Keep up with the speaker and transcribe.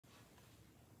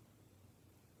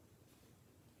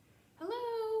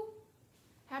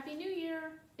Happy New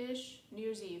Year-ish, New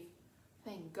Year's Eve.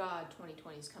 Thank God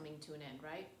 2020 is coming to an end,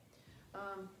 right?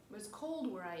 It's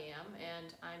cold where I am,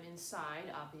 and I'm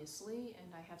inside, obviously,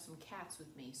 and I have some cats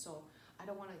with me, so I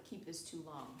don't want to keep this too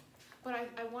long. But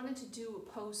I wanted to do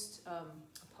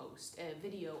a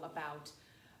video about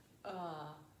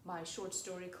my short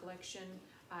story collection.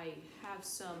 I've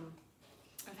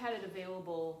had it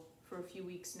available for a few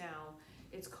weeks now.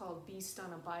 It's called Beast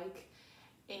on a Bike,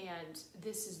 and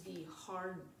this is the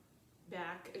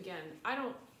hardback. Again,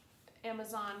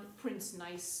 Amazon prints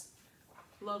nice,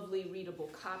 lovely, readable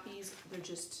copies. They're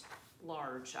just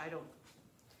large.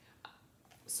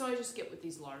 So I just get with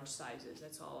these large sizes.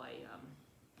 That's all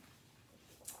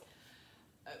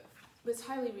but it's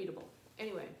highly readable.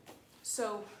 Anyway,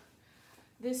 so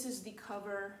this is the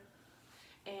cover,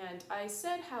 and I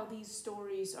said how these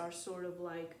stories are sort of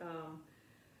like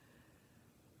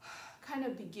kind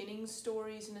of beginning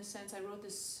stories in a sense. I wrote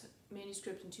this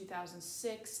manuscript in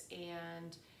 2006,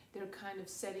 and they're kind of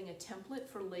setting a template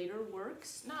for later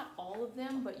works. Not all of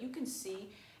them, but you can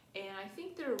see, and I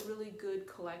think they're a really good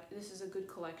this is a good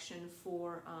collection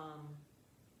for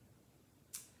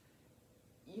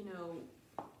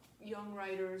young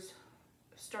writers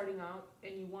starting out,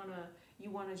 and you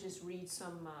wanna just read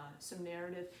some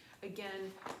narrative.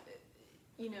 Again,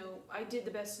 I did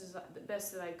the best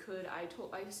that I could.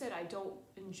 I said I don't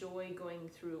enjoy going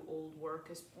through old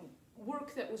work.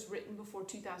 Work that was written before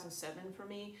 2007 for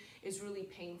me is really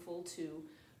painful to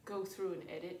go through and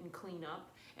edit and clean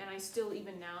up. And I still,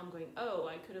 even now, I'm going, oh,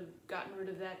 I could have gotten rid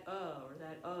of that or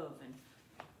that of, and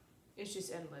it's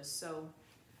just endless. So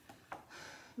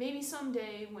maybe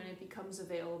someday when it becomes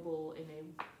available in a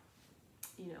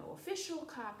official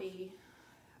copy,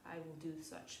 I will do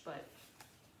such. But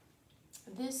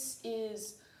this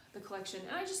is the collection,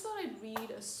 and I just thought I'd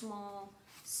read a small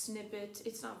snippet.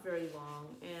 It's not very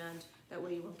long, and that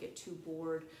way you won't get too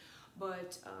bored.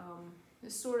 But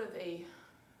it's sort of a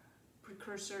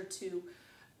precursor to,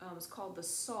 it's called The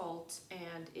Salt,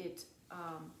 and it,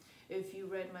 if you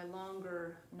read my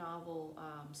longer novel,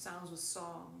 Sounds with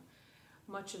Song,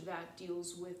 much of that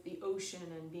deals with the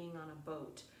ocean and being on a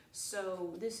boat.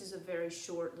 So this is a very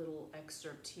short little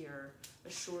excerpt here, a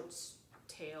short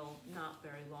tale, not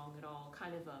very long at all,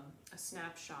 kind of a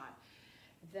snapshot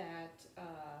that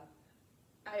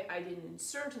I didn't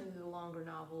insert into the longer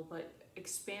novel, but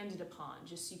expanded upon,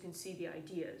 just so you can see the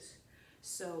ideas.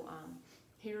 So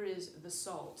here is The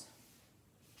Salt.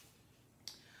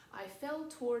 I fell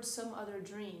towards some other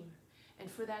dream,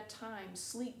 and for that time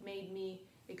sleep made me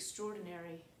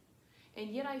extraordinary. And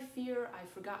yet I fear I've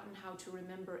forgotten how to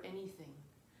remember anything.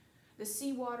 The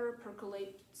seawater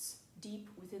percolates deep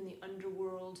within the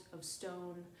underworld of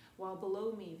stone, while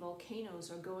below me volcanoes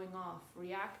are going off,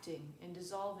 reacting and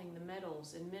dissolving the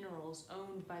metals and minerals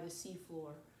owned by the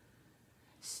seafloor.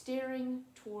 Staring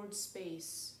towards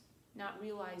space, not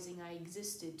realizing I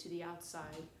existed to the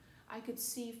outside, I could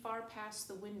see far past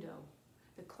the window.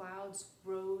 The clouds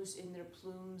rose in their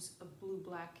plumes of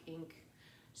blue-black ink,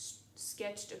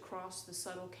 sketched across the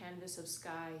subtle canvas of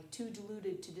sky, too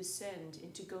diluted to descend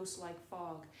into ghost-like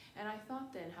fog, and I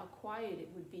thought then how quiet it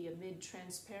would be amid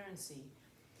transparency,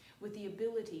 with the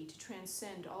ability to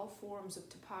transcend all forms of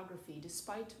topography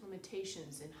despite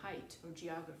limitations in height or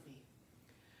geography.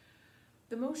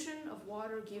 The motion of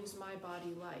water gives my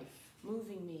body life,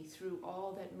 moving me through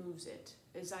all that moves it,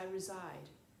 as I reside,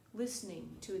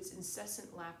 listening to its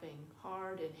incessant lapping,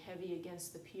 hard and heavy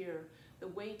against the pier, the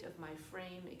weight of my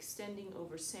frame extending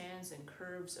over sands and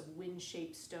curves of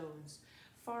wind-shaped stones,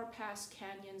 far past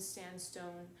canyon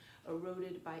sandstone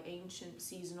eroded by ancient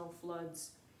seasonal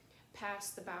floods,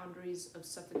 past the boundaries of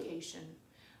suffocation,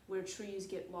 where trees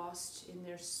get lost in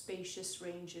their spacious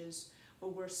ranges,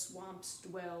 or where swamps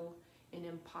dwell in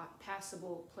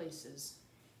impassable places.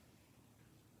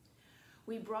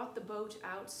 We brought the boat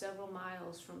out several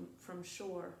miles from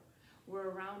shore, where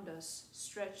around us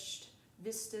stretched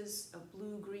vistas of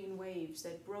blue-green waves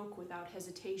that broke without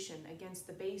hesitation against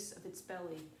the base of its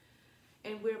belly,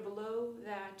 and where below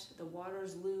that the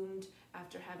waters loomed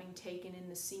after having taken in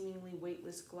the seemingly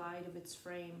weightless glide of its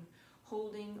frame,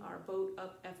 holding our boat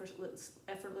up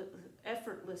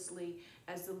effortlessly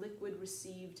as the liquid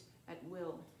received at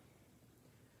will.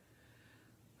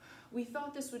 We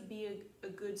thought this would be a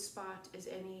good spot as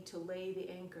any to lay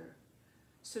the anchor.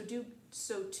 So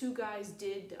two guys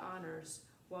did the honors,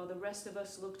 while the rest of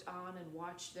us looked on and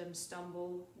watched them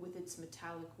stumble with its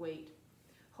metallic weight,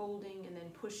 holding and then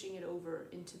pushing it over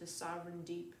into the sovereign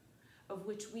deep, of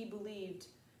which we believed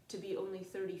to be only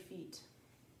 30 feet.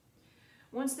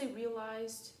 Once they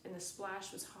realized and the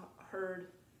splash was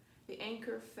heard, the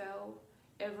anchor fell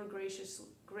ever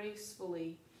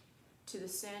gracefully to the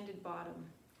sanded bottom,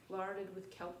 larded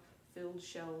with kelp-filled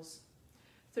shells.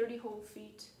 30 whole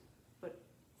feet, but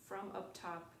from up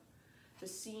top, the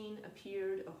scene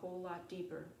appeared a whole lot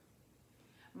deeper.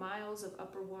 Miles of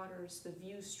upper waters, the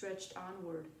view stretched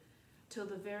onward, till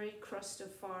the very crust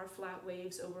of far flat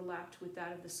waves overlapped with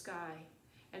that of the sky,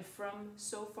 and from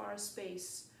so far a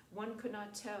space, one could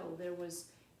not tell there was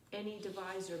any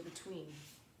divisor between.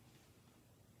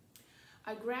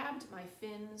 I grabbed my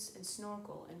fins and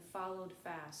snorkel and followed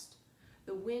fast.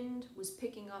 The wind was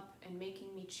picking up and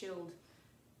making me chilled,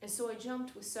 and so I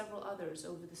jumped with several others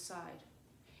over the side.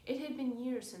 It had been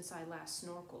years since I last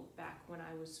snorkeled, back when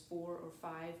I was 4 or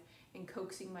 5 and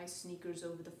coaxing my sneakers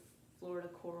over the Florida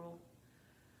coral.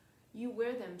 You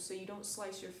wear them so you don't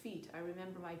slice your feet, I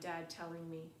remember my dad telling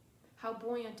me. How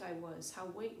buoyant I was, how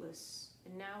weightless,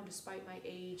 and now, despite my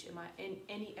age and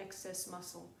any excess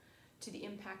muscle, to the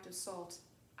impact of salt,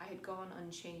 I had gone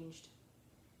unchanged.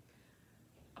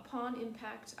 Upon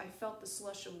impact, I felt the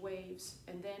slush of waves,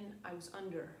 and then I was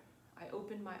under. I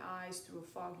opened my eyes through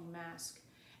a foggy mask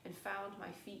and found my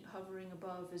feet hovering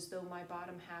above as though my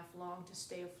bottom half longed to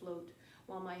stay afloat,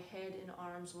 while my head and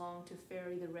arms longed to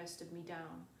ferry the rest of me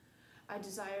down. I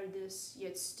desired this,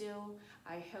 yet still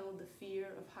I held the fear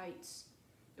of heights.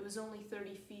 It was only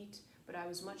 30 feet, but I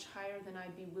was much higher than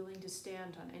I'd be willing to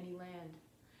stand on any land.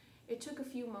 It took a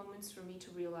few moments for me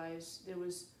to realize there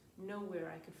was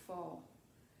nowhere I could fall.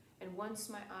 And once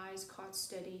my eyes caught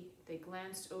steady, they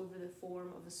glanced over the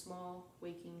form of a small,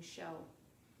 waking shell.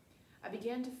 I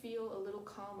began to feel a little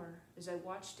calmer as I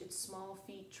watched its small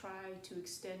feet try to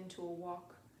extend to a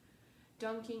walk,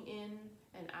 dunking in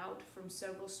and out from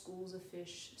several schools of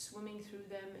fish, swimming through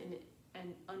them in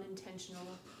an unintentional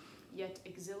yet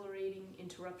exhilarating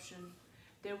interruption.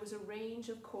 There was a range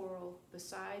of coral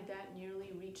beside that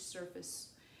nearly reached surface,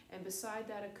 and beside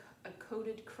that a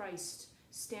coated Christ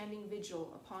standing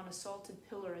vigil upon a salted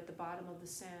pillar at the bottom of the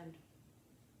sand.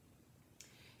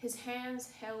 His hands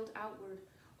held outward,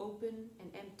 open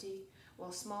and empty,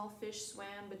 while small fish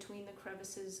swam between the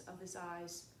crevices of his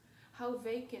eyes. How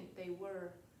vacant they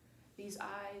were, these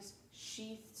eyes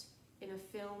sheathed in a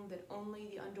film that only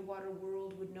the underwater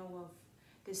world would know of,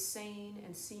 this sane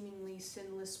and seemingly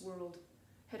sinless world.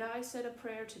 Had I said a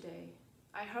prayer today?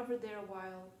 I hovered there a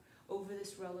while over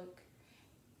this relic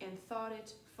and thought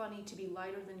it funny to be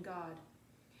lighter than God.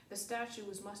 The statue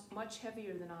was much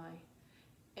heavier than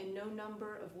I, and no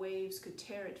number of waves could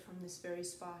tear it from this very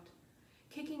spot.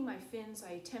 Kicking my fins,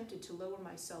 I attempted to lower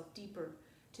myself deeper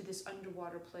to this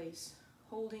underwater place.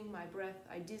 Holding my breath,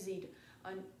 I dizzied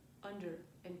under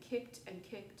and kicked and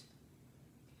kicked.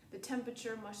 The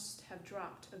temperature must have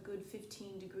dropped a good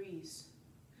 15 degrees.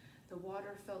 The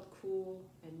water felt cool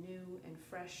and new and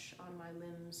fresh on my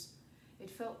limbs. It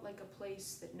felt like a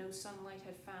place that no sunlight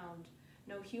had found,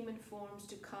 no human forms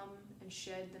to come and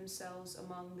shed themselves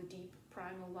among the deep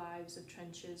primal lives of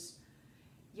trenches.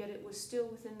 Yet it was still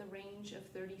within the range of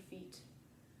 30 feet.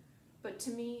 But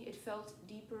to me it felt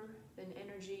deeper than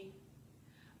energy.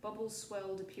 Bubbles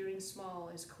swelled, appearing small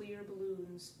as clear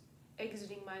balloons,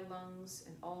 exiting my lungs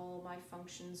and all my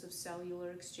functions of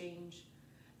cellular exchange.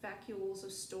 Vacuoles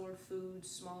of stored food,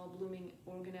 small blooming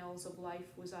organelles of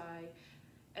life was I,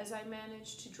 as I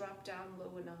managed to drop down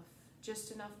low enough,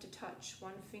 just enough to touch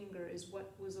one finger is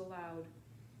what was allowed,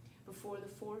 before the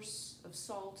force of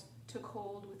salt took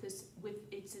hold with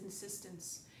its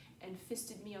insistence and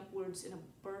fisted me upwards in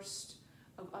a burst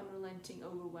of unrelenting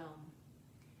overwhelm.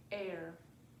 Air.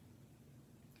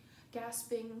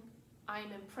 Gasping, I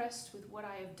am impressed with what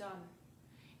I have done.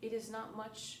 It is not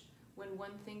much when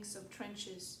one thinks of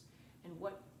trenches and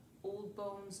what old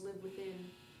bones live within,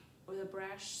 or the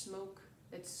brash smoke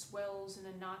that swells in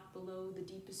a knot below the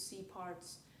deepest sea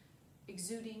parts,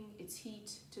 exuding its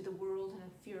heat to the world in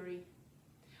a fury.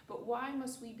 But why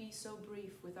must we be so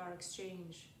brief with our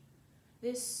exchange?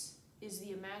 This is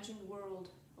the imagined world,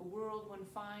 a world one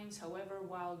finds, however,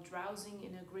 while drowsing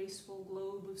in a graceful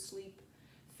globe of sleep,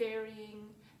 ferrying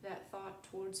that thought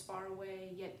towards far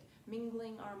away, yet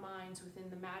mingling our minds within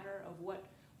the matter of what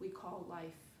we call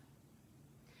life.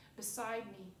 Beside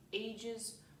me,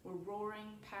 ages were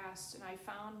roaring past, and I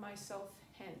found myself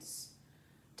hence.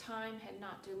 Time had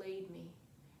not delayed me,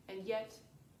 and yet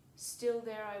still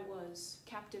there I was,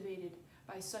 captivated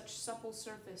by such supple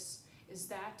surface as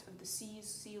that of the sea's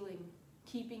ceiling,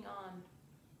 keeping on,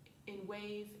 in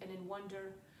wave and in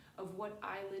wonder of what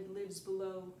eyelid lives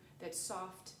below that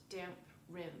soft, damp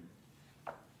rim.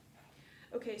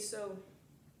 Okay, so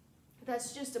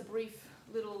that's just a brief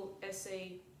little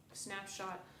essay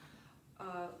snapshot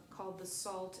called The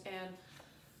Salt, and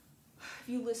if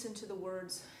you listen to the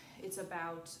words, it's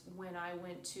about when I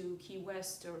went to Key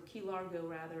West, or Key Largo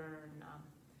rather, and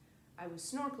I was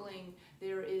snorkeling.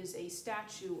 There is a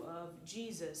statue of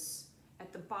Jesus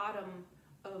at the bottom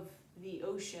of the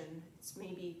ocean. It's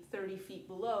maybe 30 feet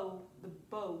below the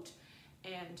boat,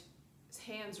 and his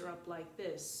hands are up like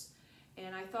this.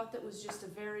 And I thought that was just a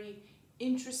very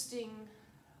interesting,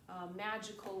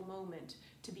 magical moment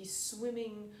to be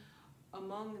swimming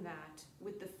among that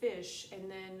with the fish.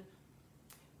 And then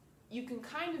you can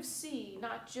kind of see,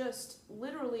 not just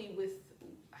literally with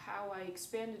how I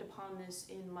expanded upon this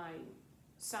in my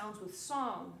Sounds with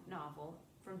Song novel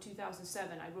from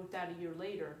 2007. I wrote that a year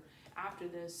later after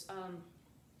this,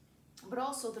 but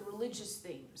also the religious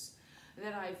themes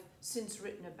that I've since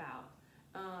written about.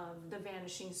 The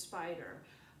Vanishing Spider,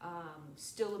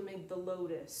 Still Amid the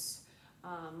Lotus,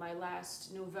 my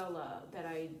last novella that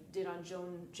I did on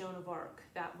Joan of Arc,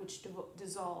 That Which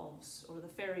Dissolves, or The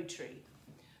Fairy Tree.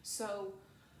 So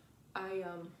I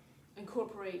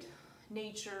incorporate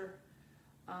nature,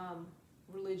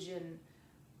 religion,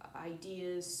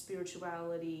 ideas,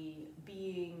 spirituality,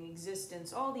 being,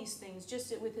 existence, all these things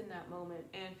just within that moment.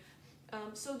 And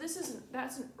so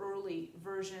that's an early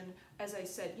version. As I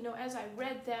said, you know, as I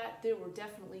read that, there were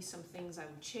definitely some things I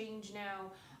would change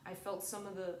now. I felt some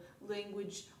of the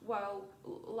language, while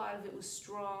a lot of it was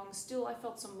strong, still I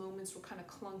felt some moments were kind of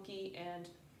clunky. And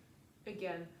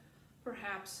again,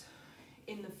 perhaps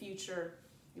in the future,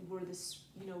 were this,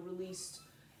 you know, released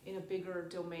in a bigger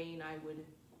domain, I would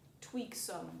tweak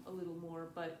some a little more.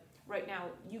 But right now,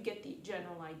 you get the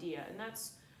general idea, and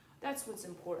that's what's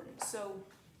important. So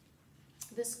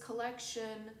this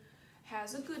collection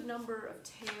has a good number of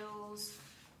tales.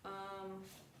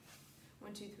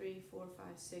 1, 2, 3, 4, 5,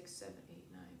 6, 7, 8,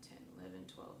 9, 10, 11,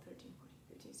 12, 13,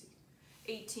 14, 15,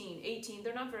 16, 18.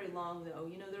 They're not very long though.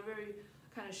 You know, they're very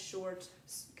kind of short,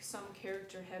 some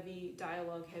character heavy,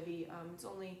 dialogue heavy. It's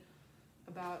only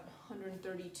about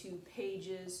 132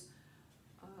 pages,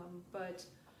 but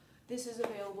this is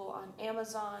available on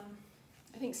Amazon.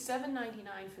 I think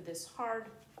 $7.99 for this hard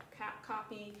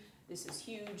copy. This is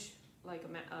huge, like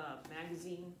a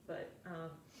magazine, but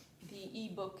the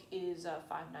ebook is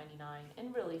 $5.99.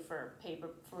 And really, for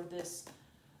paper, for this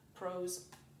prose,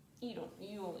 you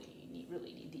only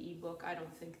really need the ebook. I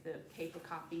don't think the paper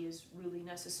copy is really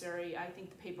necessary. I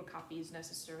think the paper copy is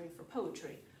necessary for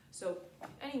poetry. So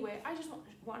anyway, I just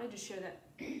wanted to share that.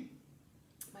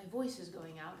 My voice is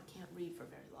going out. I can't read for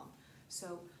very long.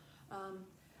 So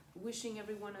wishing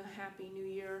everyone a happy new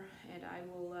year, and I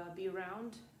will be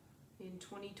around in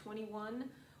 2021.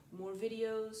 More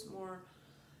videos, more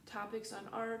topics on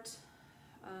art,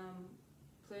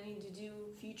 planning to do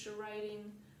future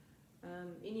writing,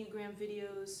 Enneagram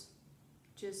videos,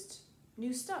 just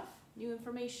new stuff, new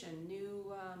information,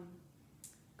 new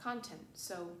content.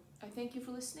 So I thank you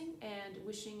for listening, and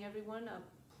wishing everyone a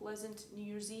pleasant New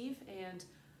Year's Eve, and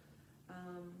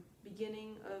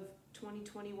beginning of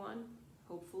 2021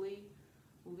 hopefully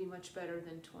will be much better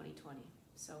than 2020.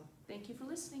 So thank you for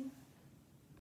listening.